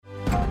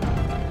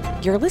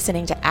You're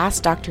listening to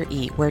Ask Dr.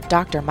 E, where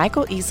Dr.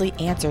 Michael Easley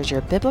answers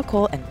your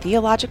biblical and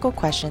theological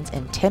questions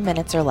in 10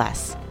 minutes or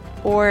less.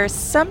 Or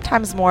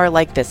sometimes more,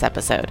 like this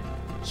episode.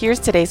 Here's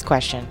today's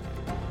question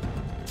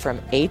from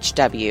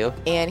HW,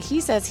 and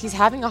he says he's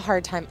having a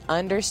hard time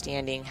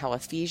understanding how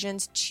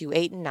Ephesians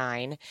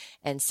 2:8-9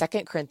 and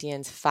 2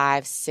 Corinthians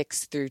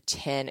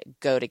 5:6-10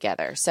 go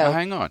together. So now,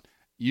 hang on.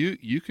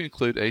 You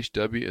conclude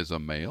HW as a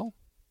male?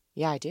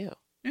 Yeah, I do.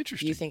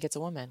 Interesting. You think it's a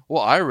woman?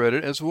 Well, I read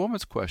it as a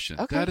woman's question.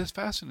 Okay. That is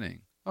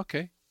fascinating.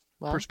 Okay.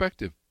 Well,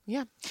 perspective.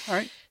 Yeah. All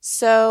right.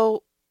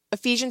 So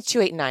Ephesians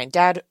 2:8-9.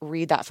 Dad,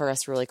 read that for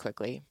us really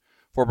quickly.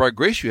 For by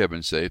grace you have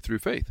been saved through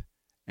faith,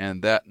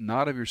 and that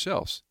not of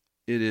yourselves.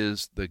 It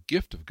is the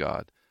gift of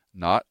God,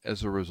 not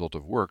as a result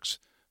of works,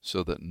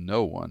 so that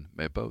no one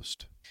may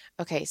boast.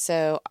 Okay,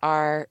 so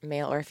our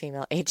male or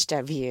female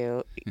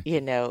HW,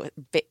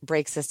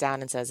 breaks this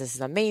down and says, this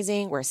is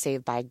amazing. We're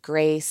saved by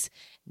grace.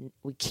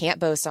 We can't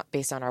boast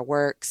based on our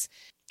works.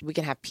 We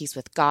can have peace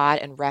with God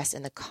and rest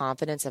in the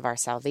confidence of our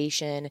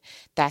salvation.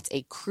 That's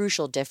a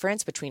crucial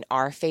difference between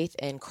our faith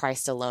in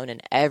Christ alone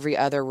and every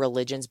other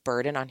religion's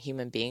burden on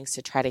human beings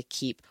to try to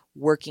keep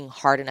working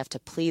hard enough to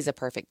please a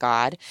perfect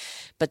God.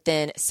 But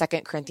then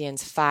 2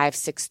 Corinthians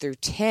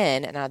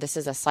 5:6-10, now this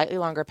is a slightly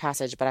longer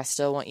passage, but I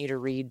still want you to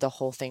read the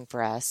whole thing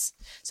for us.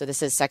 So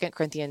this is 2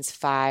 Corinthians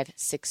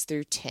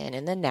 5:6-10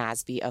 in the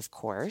NASB, of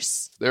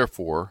course.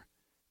 Therefore,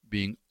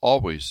 being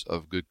always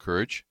of good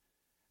courage,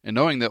 and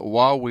knowing that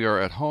while we are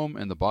at home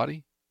in the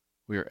body,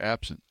 we are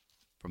absent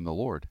from the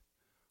Lord.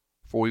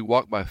 For we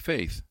walk by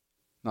faith,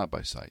 not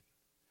by sight.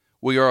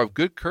 We are of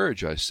good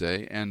courage, I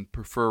say, and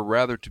prefer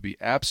rather to be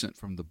absent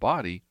from the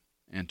body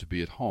and to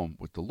be at home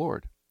with the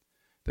Lord.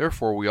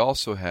 Therefore we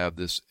also have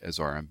this as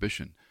our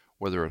ambition,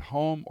 whether at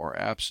home or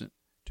absent,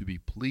 to be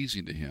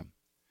pleasing to Him.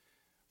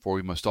 For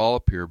we must all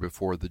appear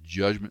before the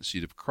judgment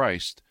seat of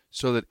Christ,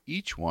 so that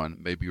each one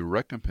may be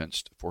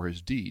recompensed for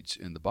his deeds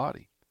in the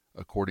body,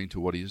 according to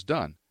what he has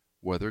done,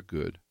 whether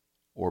good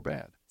or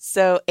bad.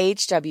 So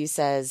HW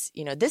says,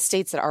 this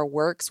states that our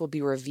works will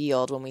be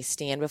revealed when we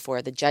stand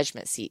before the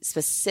judgment seat,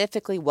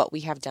 specifically what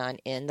we have done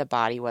in the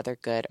body, whether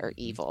good or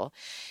evil.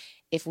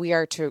 If we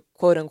are to,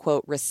 quote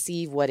unquote,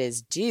 receive what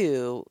is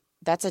due,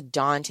 that's a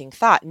daunting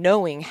thought,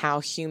 knowing how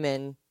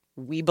human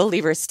we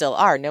believers still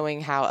are,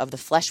 knowing how of the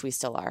flesh we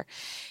still are.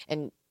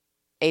 And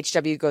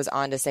HW goes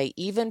on to say,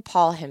 even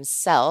Paul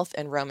himself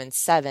in Romans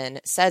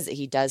 7 says that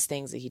he does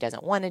things that he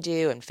doesn't want to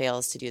do and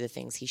fails to do the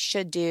things he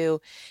should do,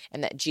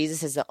 and that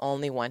Jesus is the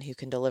only one who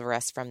can deliver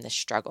us from this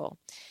struggle.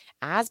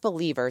 As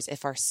believers,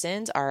 if our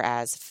sins are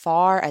as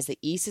far as the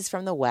east is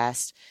from the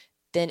west,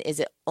 then is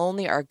it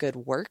only our good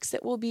works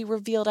that will be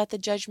revealed at the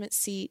judgment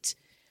seat?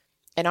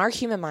 In our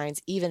human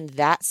minds, even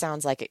that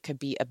sounds like it could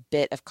be a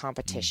bit of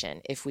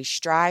competition if we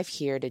strive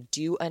here to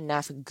do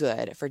enough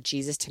good for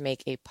Jesus to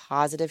make a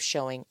positive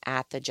showing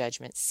at the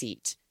judgment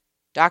seat.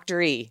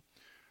 Dr. E.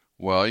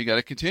 Well, you got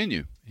to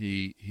continue.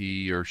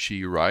 He or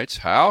she writes,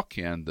 how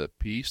can the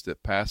peace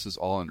that passes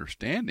all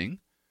understanding,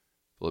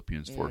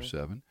 Philippians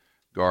 4:7,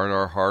 guard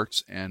our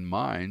hearts and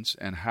minds,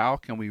 and how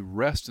can we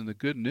rest in the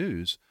good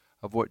news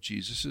of what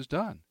Jesus has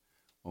done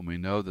when we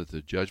know that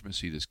the judgment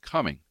seat is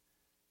coming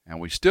and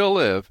we still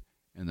live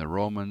in the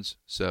Romans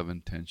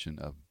 7 tension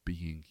of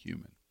being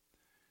human?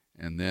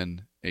 And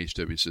then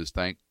HW says,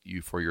 thank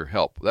you for your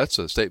help. That's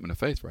a statement of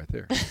faith right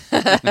there,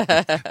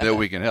 that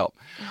we can help.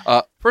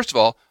 First of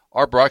all,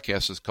 our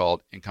broadcast is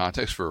called In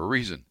Context for a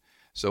reason.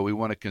 So we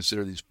want to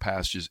consider these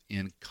passages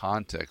in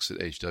context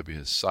that HW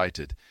has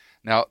cited.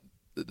 Now,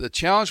 the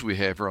challenge we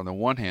have here on the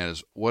one hand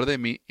is, what do they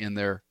mean in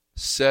their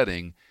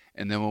setting?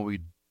 And then when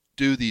we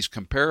do these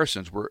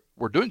comparisons,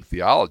 we're doing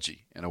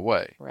theology in a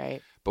way.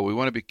 Right. But we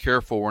want to be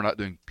careful we're not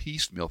doing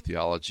piecemeal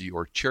theology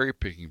or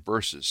cherry-picking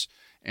verses.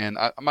 And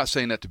I'm not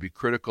saying that to be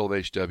critical of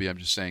HW. I'm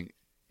just saying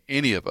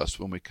any of us,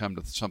 when we come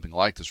to something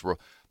like this,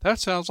 that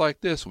sounds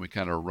like this, and we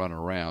kind of run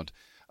around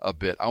a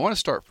bit. I want to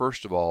start,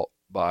 first of all,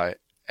 by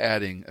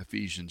adding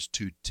Ephesians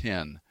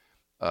 2:10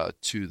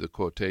 to the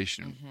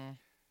quotation. Mm-hmm.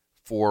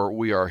 For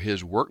we are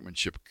His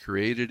workmanship,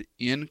 created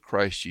in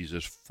Christ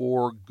Jesus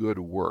for good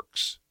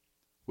works,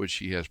 which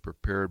He has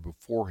prepared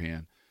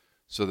beforehand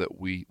so that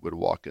we would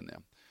walk in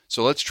them.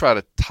 So let's try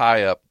to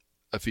tie up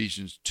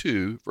Ephesians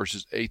 2,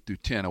 verses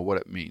 8-10, and what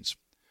it means.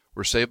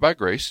 We're saved by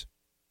grace,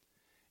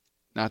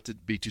 not to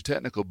be too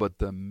technical, but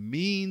the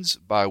means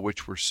by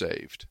which we're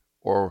saved,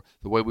 or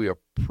the way we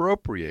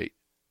appropriate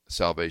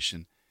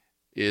salvation,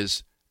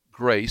 is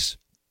grace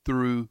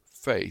through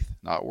faith,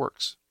 not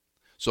works.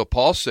 So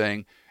Paul's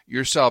saying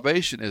your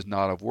salvation is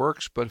not of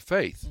works, but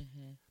faith,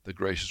 the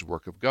gracious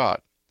work of God.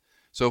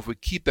 So if we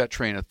keep that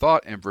train of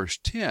thought in verse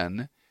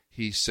 10,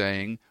 he's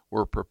saying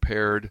we're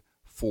prepared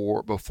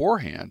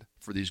beforehand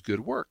for these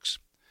good works.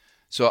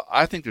 So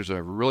I think there's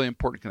a really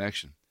important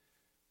connection.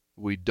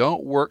 We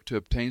don't work to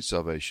obtain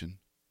salvation.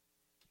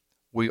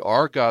 We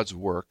are God's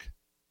work,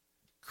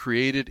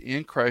 created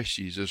in Christ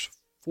Jesus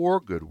for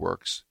good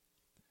works,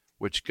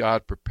 which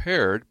God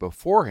prepared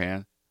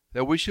beforehand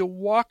that we should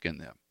walk in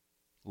them.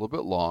 A little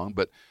bit long,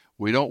 but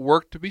we don't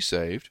work to be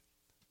saved.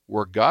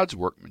 We're God's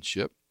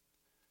workmanship.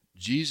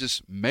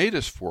 Jesus made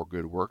us for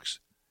good works,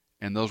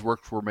 and those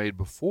works were made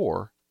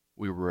before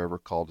we were ever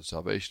called to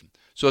salvation.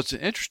 So it's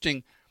an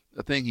interesting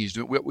thing he's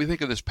doing. We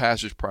think of this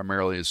passage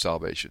primarily as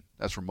salvation.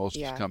 That's where most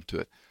of us come to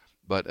it.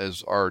 But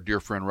as our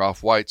dear friend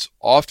Ralph Weitz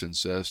often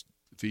says,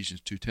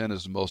 Ephesians 2:10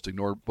 is the most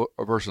ignored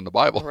verse in the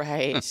Bible.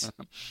 Right.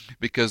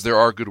 Because there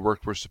are good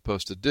works we're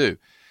supposed to do.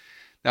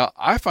 Now,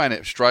 I find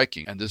it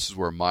striking, and this is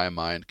where my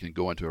mind can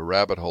go into a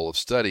rabbit hole of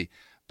study,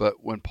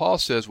 but when Paul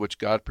says, which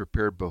God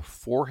prepared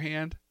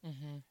beforehand,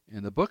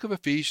 in the book of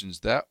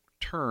Ephesians, that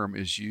term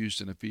is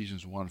used in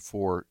Ephesians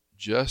 1:4,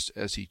 just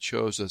as he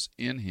chose us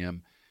in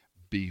him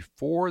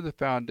before the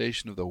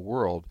foundation of the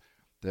world,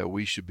 that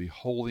we should be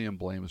holy and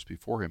blameless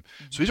before him.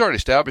 So he's already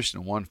established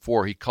in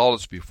 1:4, he called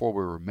us before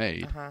we were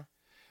made.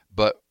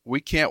 But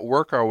we can't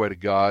work our way to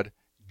God.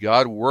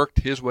 God worked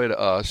his way to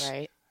us.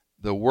 Right.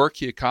 The work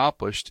he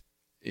accomplished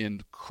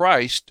in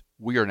Christ,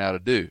 we are now to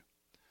do.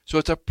 So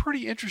it's a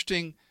pretty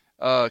interesting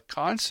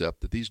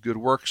concept that these good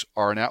works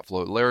are an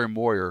outflow. Larry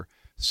Moyer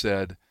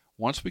said,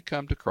 once we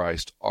come to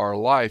Christ, our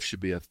life should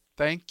be a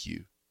thank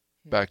you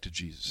back to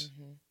Jesus.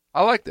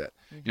 I like that.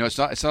 You know, it's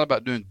not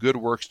about doing good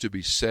works to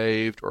be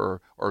saved,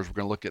 or as we're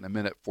going to look at in a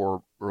minute,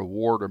 for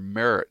reward or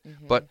merit.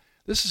 But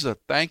this is a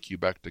thank you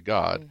back to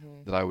God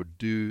that I would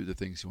do the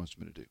things he wants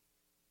me to do.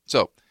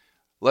 So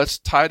let's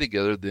tie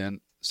together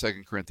then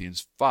 2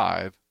 Corinthians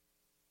 5,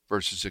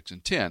 verses 6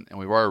 and 10. And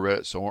we've already read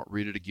it, so I won't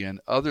read it again,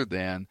 other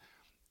than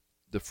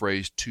the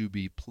phrase, to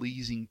be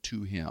pleasing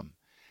to him.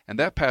 And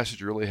that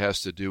passage really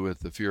has to do with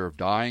the fear of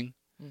dying,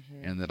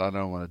 and that I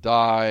don't want to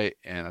die.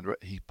 And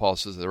Paul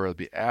says that I'd rather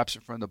be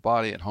absent from the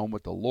body at home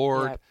with the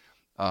Lord.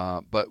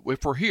 But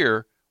if we're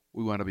here,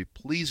 we want to be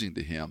pleasing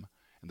to him.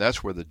 And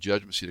that's where the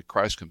judgment seat of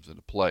Christ comes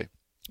into play.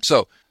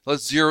 So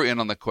let's zero in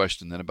on the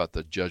question then about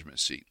the judgment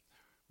seat.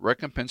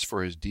 Recompense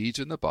for his deeds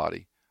in the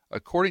body,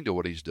 according to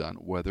what he's done,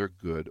 whether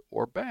good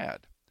or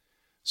bad.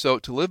 So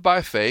to live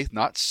by faith,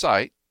 not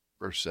sight,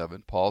 verse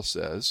 7, Paul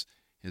says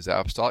his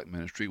apostolic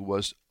ministry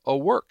was a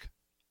work.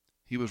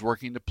 He was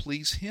working to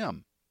please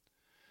him.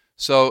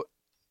 So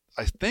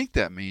I think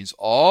that means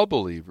all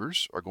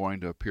believers are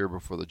going to appear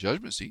before the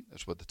judgment seat.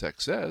 That's what the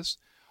text says.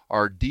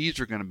 Our deeds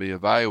are going to be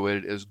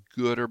evaluated as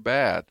good or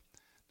bad.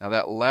 Now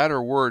that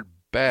latter word,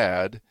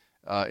 bad,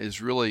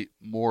 is really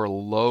more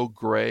low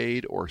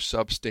grade or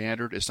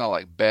substandard. It's not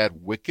like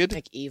bad, wicked.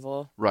 Like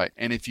evil. Right.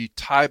 And if you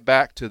tie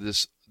back to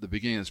the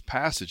beginning of this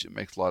passage, it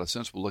makes a lot of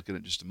sense. We'll look at it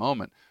in just a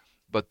moment.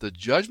 But the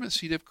judgment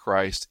seat of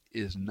Christ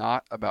is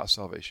not about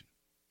salvation.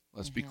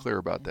 Let's be clear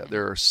about that.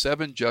 There are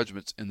 7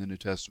 judgments in the New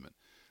Testament.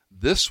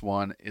 This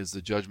one is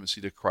the judgment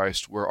seat of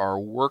Christ, where our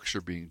works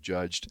are being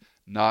judged,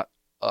 not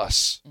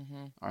us. All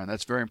right, and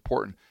that's very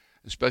important,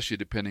 especially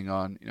depending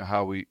on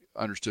how we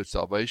understood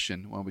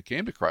salvation when we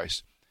came to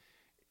Christ.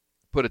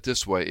 Put it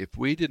this way, if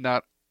we did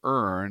not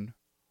earn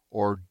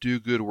or do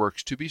good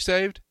works to be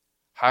saved,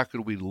 how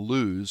could we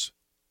lose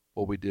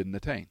what we didn't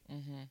attain?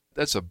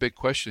 That's a big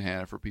question,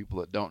 Hannah, for people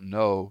that don't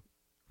know,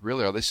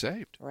 really, are they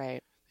saved?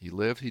 Right. He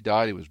lived, he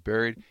died, he was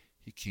buried,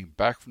 he came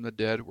back from the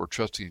dead. We're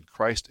trusting in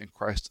Christ and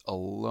Christ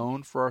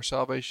alone for our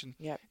salvation.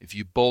 If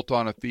you bolt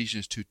on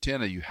Ephesians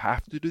 2:10, you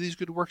have to do these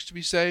good works to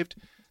be saved,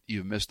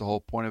 you've missed the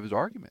whole point of his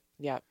argument.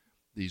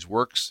 These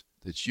works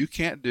that you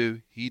can't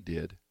do, he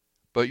did,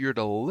 but you're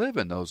to live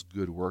in those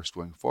good works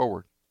going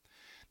forward.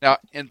 Now,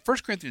 in 1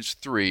 Corinthians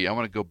 3, I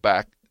want to go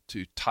back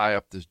to tie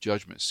up this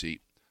judgment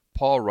seat.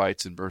 Paul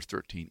writes in verse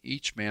 13,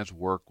 each man's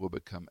work will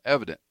become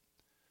evident,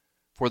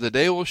 for the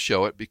day will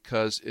show it,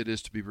 because it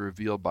is to be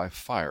revealed by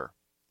fire.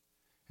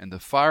 And the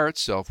fire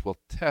itself will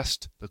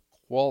test the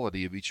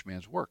quality of each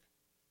man's work.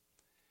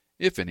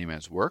 If any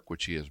man's work,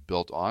 which he has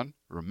built on,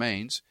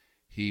 remains,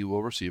 he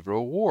will receive a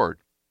reward.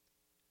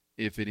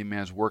 If any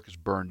man's work is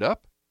burned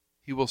up,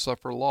 he will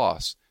suffer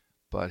loss,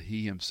 but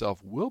he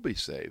himself will be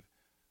saved,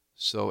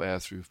 so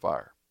as through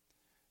fire.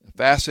 A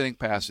fascinating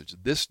passage.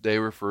 This day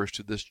refers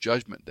to this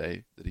judgment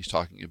day that he's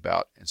talking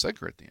about in 2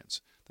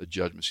 Corinthians, the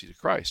judgment seat of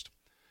Christ.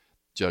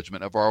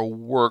 Judgment of our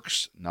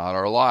works, not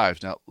our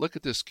lives. Now, look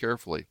at this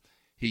carefully.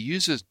 He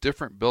uses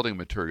different building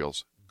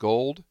materials: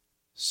 gold,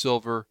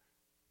 silver,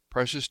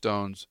 precious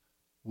stones,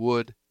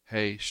 wood,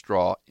 hay,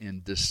 straw,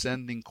 in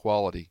descending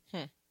quality.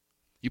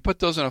 You put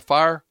those in a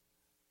fire,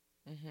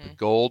 the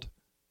gold,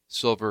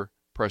 silver,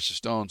 precious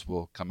stones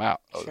will come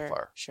out of the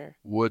fire.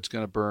 Wood's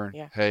going to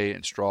burn, hay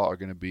and straw are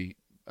going to be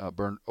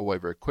burned away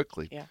very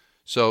quickly.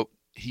 So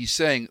he's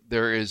saying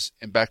there is,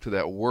 and back to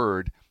that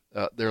word,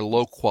 they're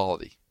low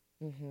quality.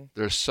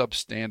 They're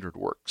substandard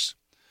works.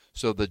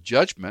 So the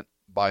judgment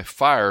by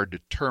fire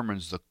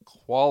determines the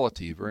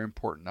quality, very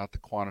important, not the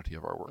quantity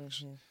of our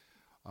works.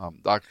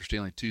 Dr.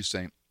 Stanley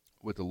Toussaint,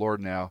 with the Lord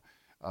now,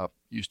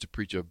 used to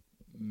preach a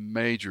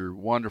major,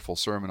 wonderful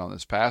sermon on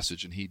this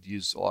passage, and he'd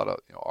use a lot of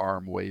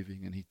arm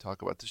waving, and he'd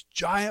talk about this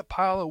giant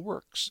pile of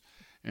works,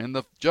 and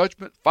the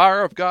judgment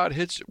fire of God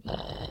hits it,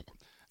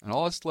 and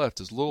all that's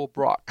left is little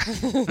Brock.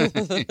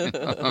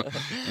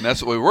 And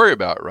that's what we worry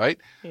about, right?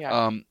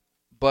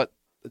 But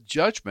the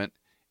judgment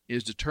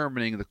is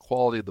determining the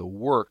quality of the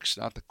works,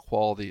 not the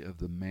quality of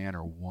the man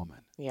or woman.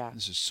 Yeah.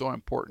 This is so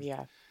important.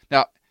 Yeah.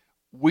 Now,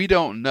 we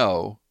don't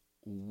know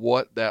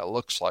what that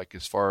looks like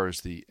as far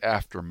as the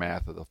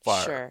aftermath of the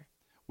fire. Sure.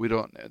 We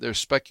don't. There's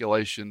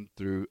speculation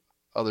through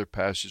other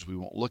passages we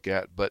won't look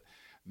at, but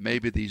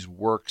maybe these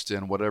works,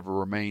 then whatever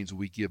remains,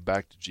 we give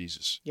back to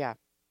Jesus. Yeah.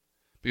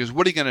 Because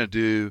what are you going to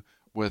do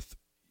with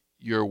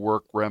your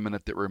work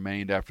remnant that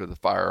remained after the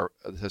fire,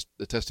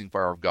 the testing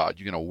fire of God?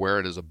 You're going to wear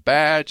it as a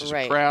badge, as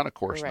a crown? Of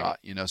course not.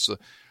 So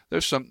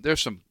there's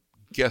some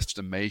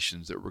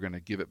guesstimations that we're going to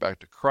give it back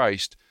to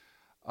Christ.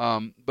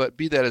 But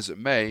be that as it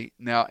may,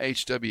 now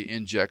H.W.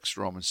 injects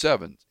Romans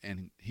 7,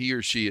 and he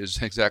or she is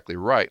exactly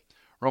right.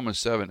 Romans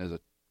 7 is a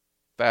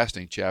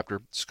fascinating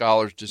chapter.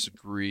 Scholars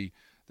disagree.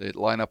 They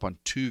line up on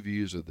two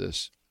views of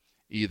this.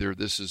 Either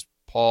this is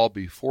Paul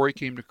before he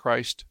came to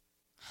Christ,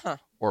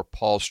 or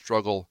Paul's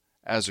struggle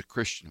as a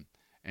Christian.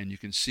 And you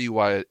can see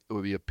why it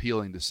would be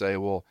appealing to say,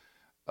 well,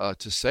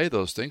 to say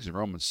those things in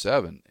Romans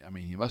 7, I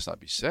mean, he must not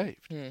be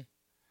saved.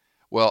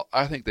 Well,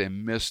 I think they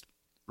missed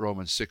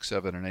Romans 6,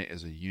 7, and 8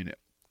 as a unit.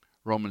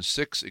 Romans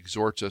 6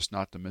 exhorts us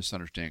not to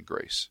misunderstand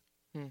grace.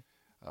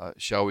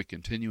 Shall we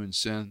continue in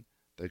sin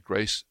that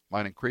grace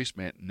might increase?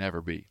 May it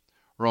never be.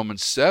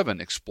 Romans 7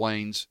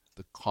 explains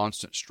the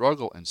constant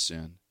struggle in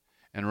sin,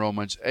 and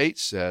Romans 8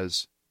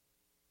 says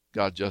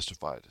God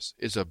justified us.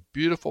 It's a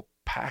beautiful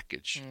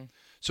package.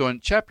 So in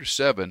chapter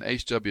 7,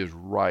 H.W. is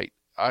right.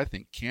 I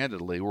think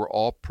candidly we're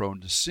all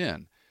prone to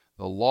sin.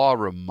 The law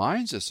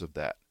reminds us of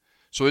that.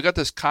 So we got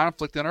this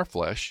conflict in our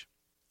flesh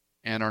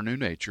and our new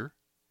nature,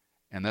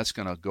 and that's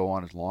going to go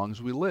on as long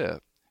as we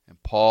live.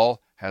 And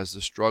Paul has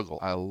the struggle.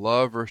 I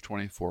love verse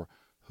 24.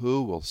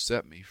 Who will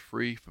set me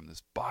free from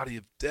this body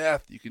of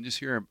death? You can just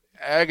hear him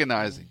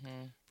agonizing.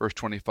 Verse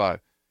 25.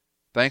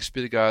 Thanks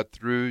be to God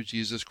through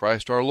Jesus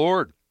Christ our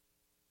Lord.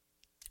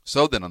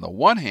 So then, on the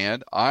one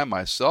hand, I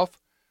myself,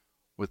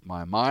 with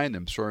my mind,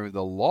 am serving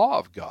the law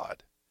of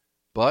God,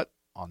 but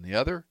on the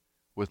other,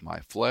 with my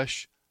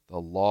flesh, the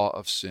law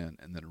of sin.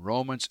 And then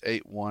Romans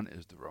 8:1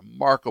 is the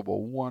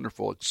remarkable,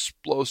 wonderful,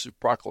 explosive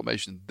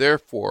proclamation.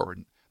 Therefore,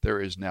 there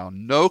is now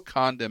no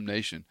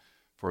condemnation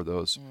for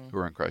those who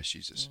are in Christ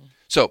Jesus.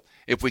 So,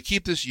 if we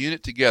keep this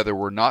unit together,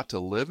 we're not to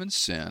live in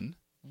sin,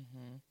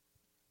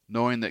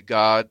 knowing that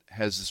God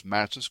has this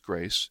matchless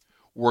grace.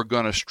 We're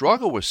going to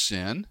struggle with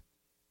sin,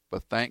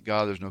 but thank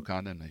God there's no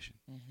condemnation.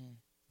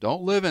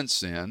 Don't live in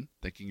sin,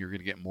 thinking you're going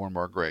to get more and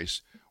more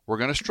grace. We're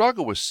going to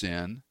struggle with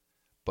sin,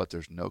 but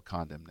there's no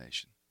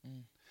condemnation.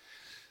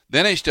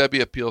 Then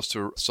H.W. appeals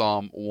to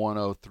Psalm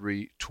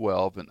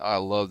 103:12, and I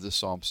love this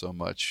psalm so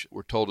much.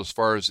 We're told, as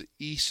far as the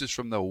east is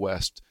from the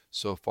west,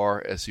 so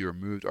far as he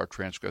removed our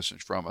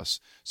transgressions from us.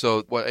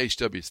 So what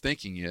H.W. is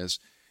thinking is,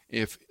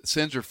 if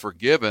sins are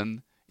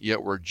forgiven,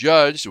 yet we're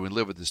judged, and we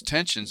live with this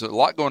tension. So a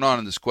lot going on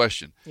in this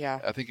question.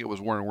 I think it was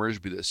Warren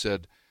Wiersbe that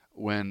said,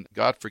 when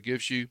God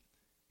forgives you,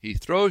 he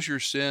throws your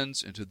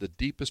sins into the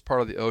deepest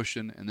part of the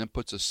ocean and then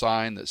puts a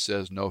sign that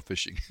says no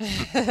fishing.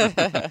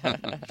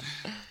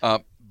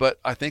 But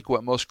I think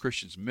what most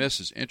Christians miss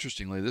is,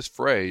 interestingly, this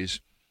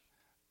phrase,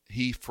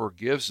 he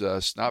forgives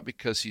us not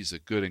because he's a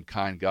good and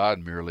kind God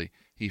merely.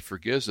 He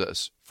forgives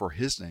us for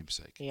his name's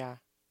sake.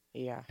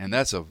 And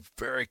that's a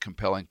very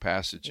compelling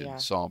passage in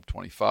Psalm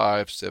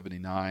 25,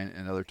 79,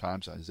 and other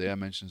times Isaiah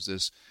mentions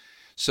this.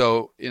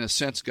 So, in a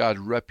sense, God's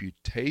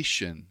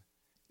reputation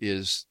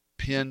is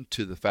pinned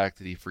to the fact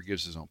that he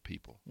forgives his own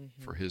people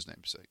for his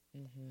name's sake.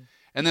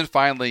 And then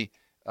finally,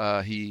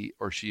 he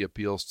or she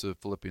appeals to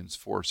Philippians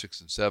 4,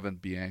 6, and 7,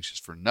 be anxious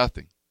for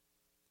nothing,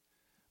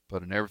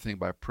 but in everything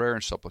by prayer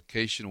and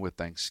supplication with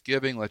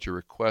thanksgiving, let your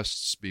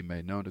requests be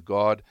made known to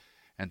God,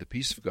 and the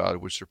peace of God,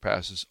 which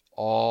surpasses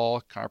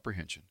all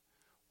comprehension,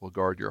 will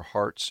guard your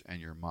hearts and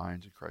your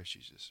minds in Christ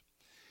Jesus.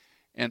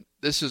 And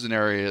this is an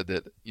area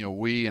that,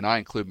 we, and I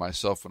include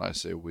myself when I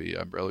say we,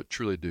 I really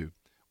truly do,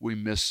 we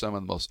miss some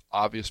of the most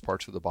obvious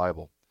parts of the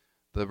Bible.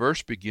 The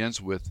verse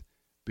begins with,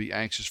 be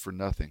anxious for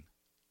nothing.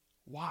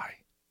 Why?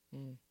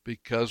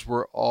 Because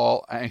we're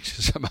all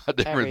anxious about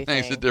different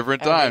things at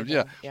different times.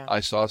 I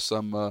saw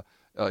some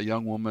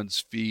young woman's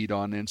feed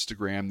on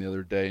Instagram the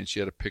other day, and she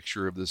had a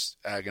picture of this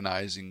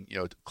agonizing,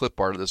 clip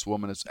art of this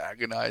woman that's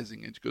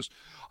agonizing, and she goes,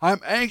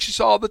 I'm anxious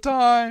all the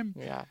time.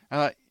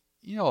 And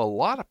a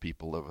lot of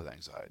people live with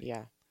anxiety.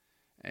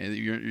 And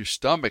your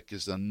stomach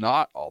is a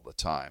knot all the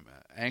time.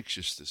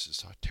 Anxious, this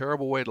is a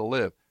terrible way to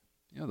live.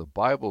 The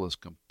Bible is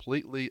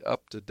completely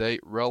up to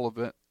date,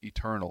 relevant,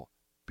 eternal.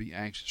 Be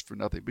anxious for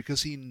nothing,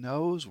 because he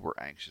knows we're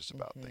anxious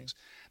about things.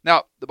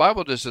 Now, the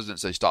Bible just doesn't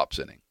say stop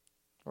sinning.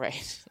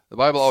 Right. The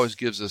Bible always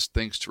gives us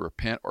things to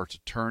repent or to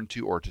turn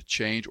to or to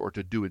change or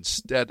to do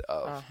instead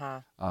of.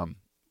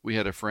 We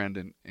had a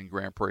friend in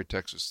Grand Prairie,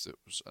 Texas, that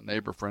was a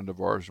neighbor friend of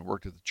ours and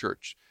worked at the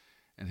church.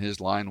 And his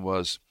line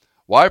was,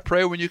 why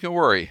pray when you can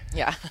worry?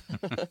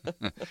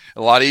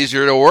 A lot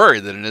easier to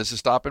worry than it is to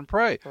stop and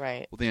pray.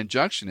 Right. Well, the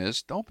injunction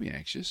is, don't be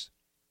anxious,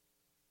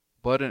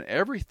 but in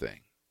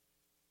everything,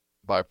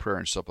 by prayer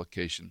and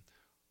supplication,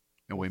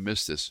 and we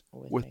miss this,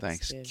 with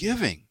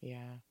thanksgiving.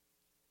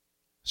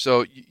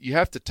 So you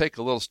have to take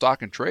a little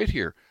stock and trade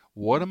here.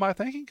 What am I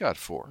thanking God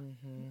for?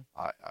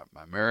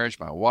 My marriage,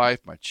 my wife,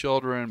 my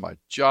children, my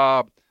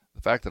job,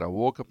 the fact that I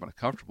woke up in a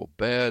comfortable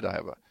bed, I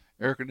have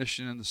air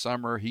conditioning in the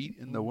summer, heat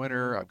in the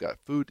winter, I've got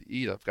food to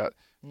eat, I've got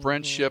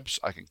friendships,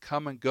 I can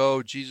come and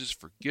go, Jesus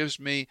forgives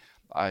me,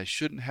 I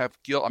shouldn't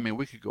have guilt. I mean,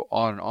 we could go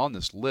on and on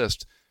this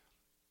list.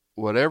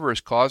 Whatever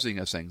is causing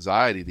us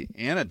anxiety, the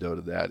antidote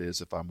of that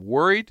is if I'm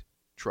worried,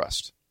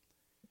 trust.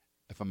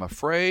 If I'm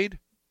afraid,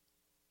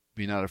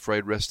 be not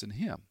afraid, rest in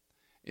Him.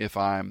 If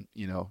I'm,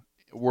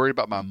 worried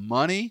about my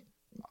money,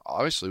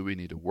 obviously we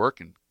need to work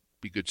and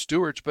be good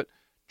stewards, but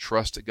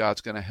trust that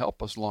God's going to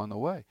help us along the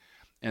way.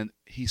 And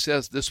He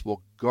says this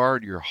will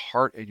guard your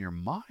heart and your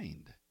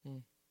mind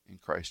in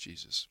Christ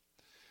Jesus.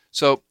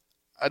 So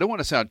I don't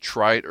want to sound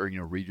trite or,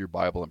 read your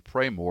Bible and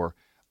pray more,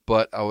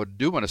 but I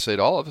do want to say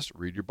to all of us,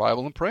 read your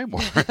Bible and pray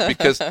more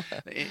because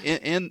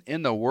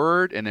in the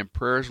Word and in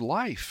prayer's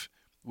life,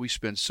 we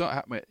spend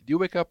do you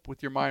wake up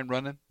with your mind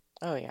running?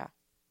 Oh, yeah.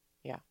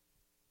 Yeah.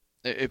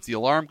 If the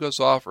alarm goes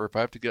off or if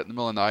I have to get in the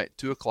middle of the night,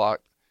 2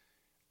 o'clock,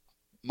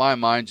 my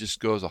mind just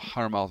goes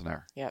 100 miles an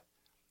hour. Yep.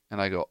 And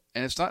I go,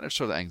 and it's not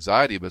necessarily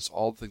anxiety, but it's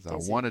all the things that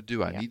I want to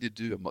do, I Yep. need to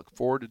do, I'm looking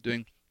forward to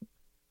doing.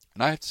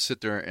 And I have to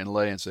sit there and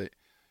lay and say,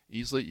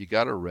 Easley, you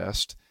got to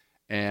rest.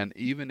 And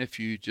even if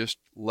you just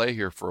lay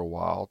here for a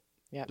while,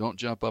 Yep. don't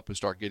jump up and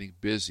start getting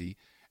busy.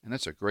 And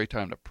that's a great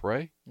time to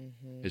pray.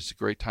 It's a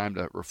great time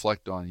to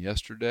reflect on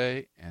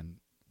yesterday and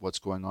what's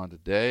going on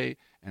today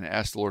and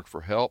ask the Lord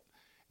for help.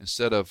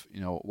 Instead of,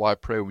 why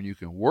pray when you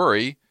can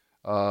worry,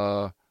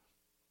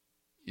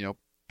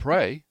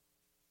 pray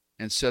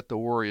and set the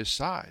worry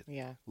aside.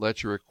 Yeah.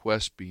 Let your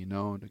request be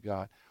known to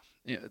God.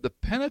 The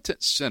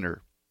penitent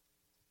sinner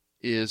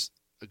is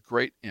a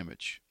great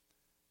image.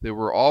 They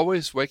were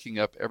always waking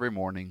up every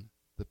morning,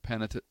 the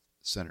penitent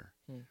sinner.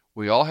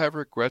 We all have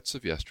regrets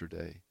of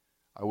yesterday.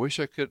 I wish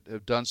I could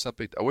have done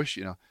something. I wish,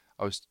 I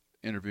was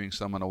interviewing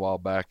someone a while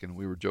back and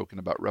we were joking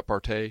about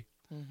repartee.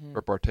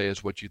 Repartee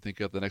is what you think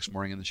of the next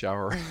morning in the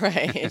shower.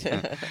 Right.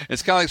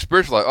 It's kind of like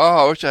spiritual. Like,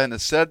 I wish I hadn't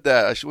have said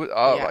that. I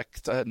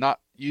had not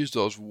used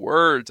those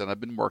words and I've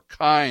been more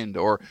kind.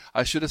 Or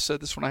I should have said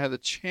this when I had the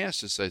chance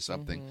to say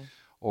something.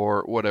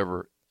 Or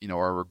whatever,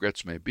 our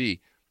regrets may be.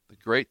 The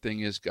great thing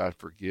is God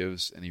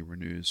forgives and He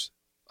renews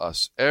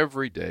us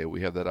every day.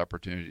 We have that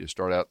opportunity to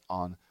start out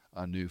on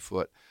a new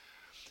foot.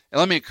 And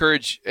let me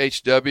encourage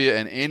HW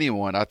and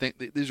anyone. I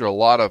think these are a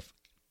lot of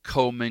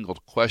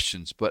commingled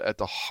questions, but at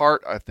the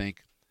heart, I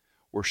think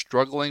we're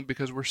struggling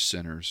because we're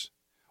sinners.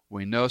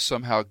 We know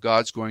somehow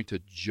God's going to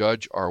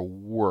judge our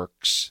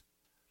works.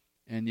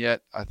 And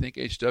yet, I think,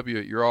 HW,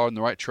 you're all on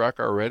the right track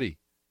already.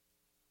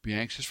 Be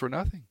anxious for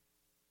nothing.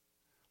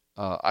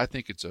 I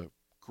think it's a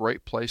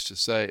great place to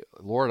say,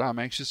 Lord, I'm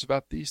anxious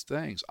about these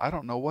things. I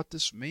don't know what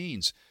this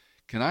means.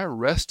 Can I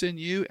rest in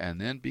you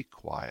and then be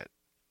quiet?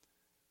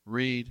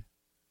 Read,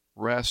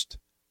 rest,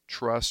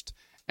 trust.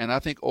 And I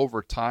think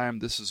over time,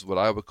 this is what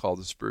I would call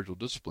the spiritual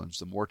disciplines.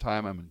 The more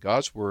time I'm in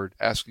God's Word,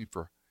 asking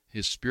for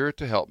His Spirit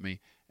to help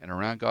me and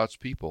around God's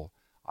people,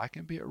 I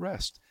can be at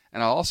rest.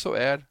 And I'll also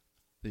add,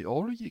 the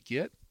older you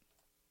get,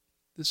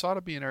 this ought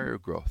to be an area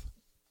of growth.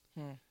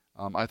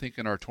 I think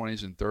in our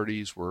 20s and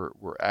 30s,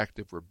 we're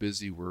active, we're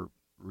busy, we're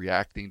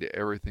reacting to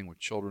everything with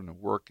children and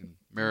work and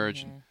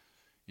marriage. And,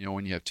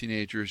 when you have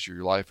teenagers,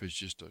 your life is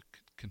just a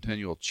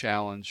continual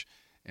challenge.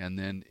 And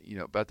then,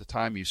 about the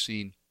time you've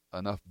seen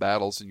enough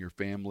battles in your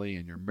family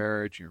and your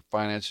marriage and your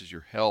finances,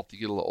 your health, you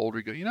get a little older,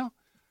 you go,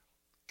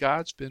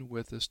 God's been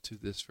with us to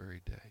this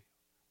very day.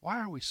 Why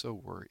are we so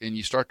worried? And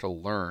you start to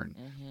learn.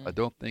 I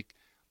don't think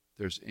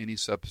there's any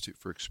substitute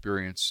for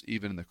experience,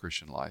 even in the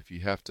Christian life.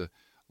 You have to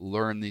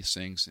learn these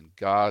things, and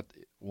God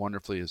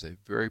wonderfully is a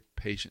very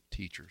patient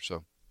teacher.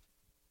 So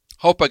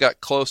hope I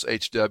got close,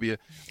 HW.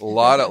 A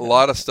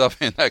lot of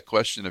stuff in that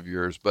question of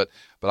yours, but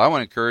I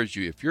want to encourage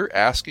you, if you're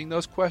asking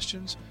those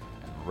questions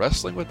and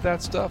wrestling with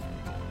that stuff,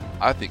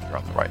 I think you're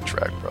on the right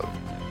track, brother.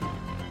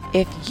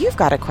 If you've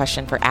got a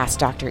question for Ask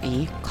Dr.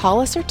 E, call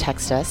us or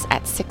text us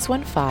at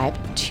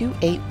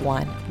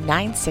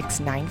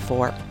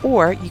 615-281-9694,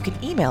 or you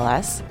can email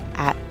us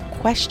at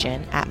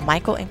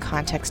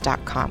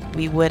question@michaelincontext.com.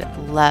 We would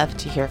love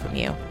to hear from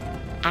you.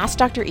 Ask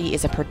Dr. E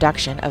is a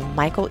production of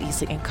Michael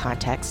Easley in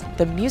Context.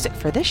 The music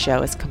for this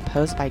show is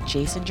composed by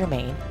Jason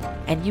Germain,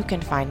 and you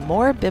can find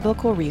more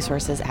biblical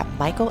resources at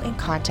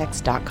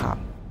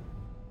michaelincontext.com.